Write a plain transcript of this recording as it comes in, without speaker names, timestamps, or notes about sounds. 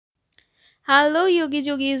Hello, Yogi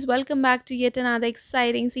Jogis. Welcome back to yet another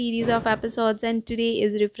exciting series of episodes. And today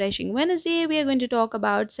is Refreshing Wednesday. We are going to talk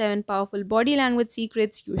about 7 powerful body language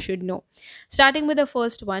secrets you should know. Starting with the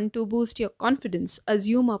first one, to boost your confidence,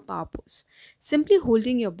 assume a power pose. Simply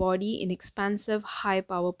holding your body in expansive, high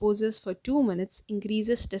power poses for 2 minutes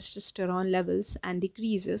increases testosterone levels and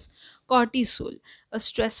decreases cortisol, a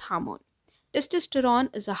stress hormone.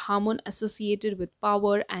 Testosterone is a hormone associated with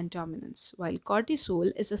power and dominance, while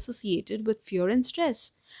cortisol is associated with fear and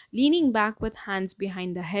stress. Leaning back with hands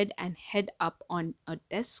behind the head and head up on a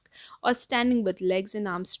desk, or standing with legs and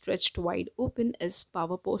arms stretched wide open is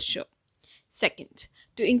power posture. Second,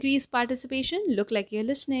 to increase participation, look like you're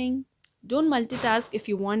listening. Don't multitask if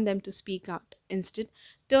you want them to speak out. Instead,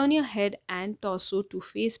 turn your head and torso to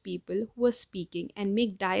face people who are speaking and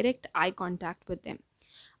make direct eye contact with them.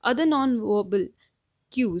 Other non-verbal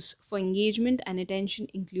cues for engagement and attention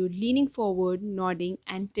include leaning forward, nodding,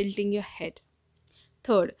 and tilting your head.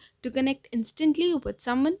 Third, to connect instantly with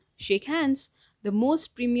someone, shake hands. The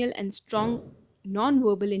most primal and strong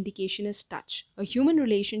non-verbal indication is touch. A human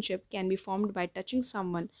relationship can be formed by touching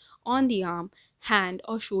someone on the arm, hand,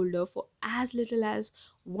 or shoulder for as little as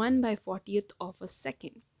 1 by 40th of a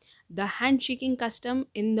second. The handshaking custom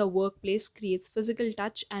in the workplace creates physical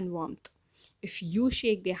touch and warmth. If you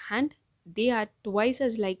shake their hand, they are twice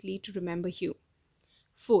as likely to remember you.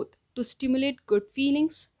 Fourth, to stimulate good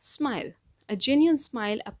feelings, smile. A genuine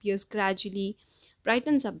smile appears gradually,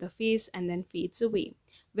 brightens up the face, and then fades away.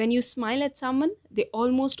 When you smile at someone, they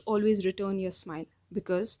almost always return your smile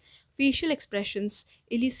because facial expressions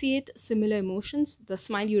elicit similar emotions. The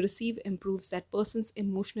smile you receive improves that person's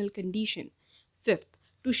emotional condition. Fifth,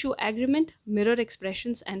 to show agreement, mirror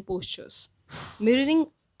expressions and postures. Mirroring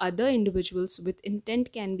other individuals with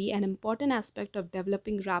intent can be an important aspect of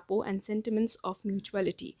developing rapport and sentiments of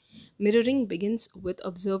mutuality. Mirroring begins with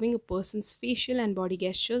observing a person's facial and body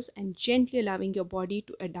gestures and gently allowing your body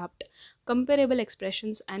to adapt comparable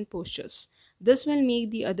expressions and postures. This will make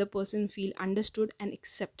the other person feel understood and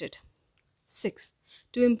accepted. Sixth,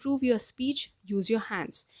 to improve your speech, use your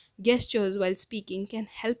hands. Gestures while speaking can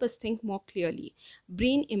help us think more clearly.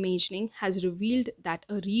 Brain imaging has revealed that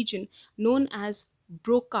a region known as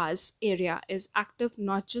Broca's area is active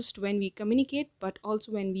not just when we communicate but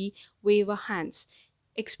also when we wave our hands.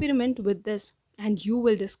 Experiment with this, and you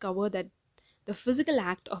will discover that the physical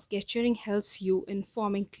act of gesturing helps you in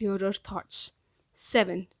forming clearer thoughts.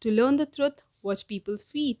 7. To learn the truth, watch people's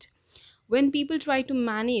feet. When people try to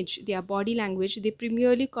manage their body language, they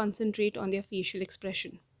primarily concentrate on their facial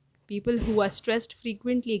expression. People who are stressed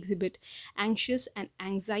frequently exhibit anxious and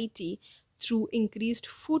anxiety through increased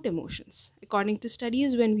foot emotions. According to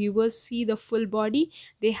studies, when viewers see the full body,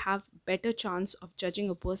 they have better chance of judging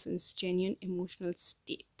a person's genuine emotional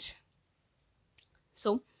state.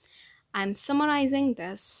 So, I'm summarizing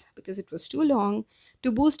this because it was too long.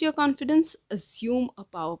 To boost your confidence, assume a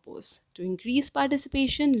power pose. To increase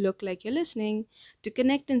participation, look like you're listening. To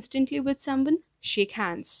connect instantly with someone, shake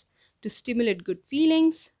hands. To stimulate good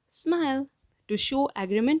feelings, smile. To show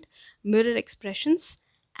agreement, mirror expressions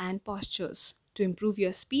and postures. To improve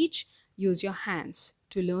your speech, use your hands.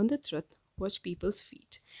 To learn the truth, watch people's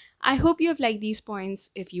feet. I hope you have liked these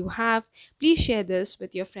points. If you have, please share this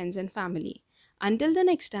with your friends and family. Until the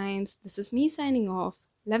next times, this is me signing off.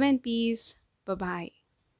 Love and peace. Bye bye.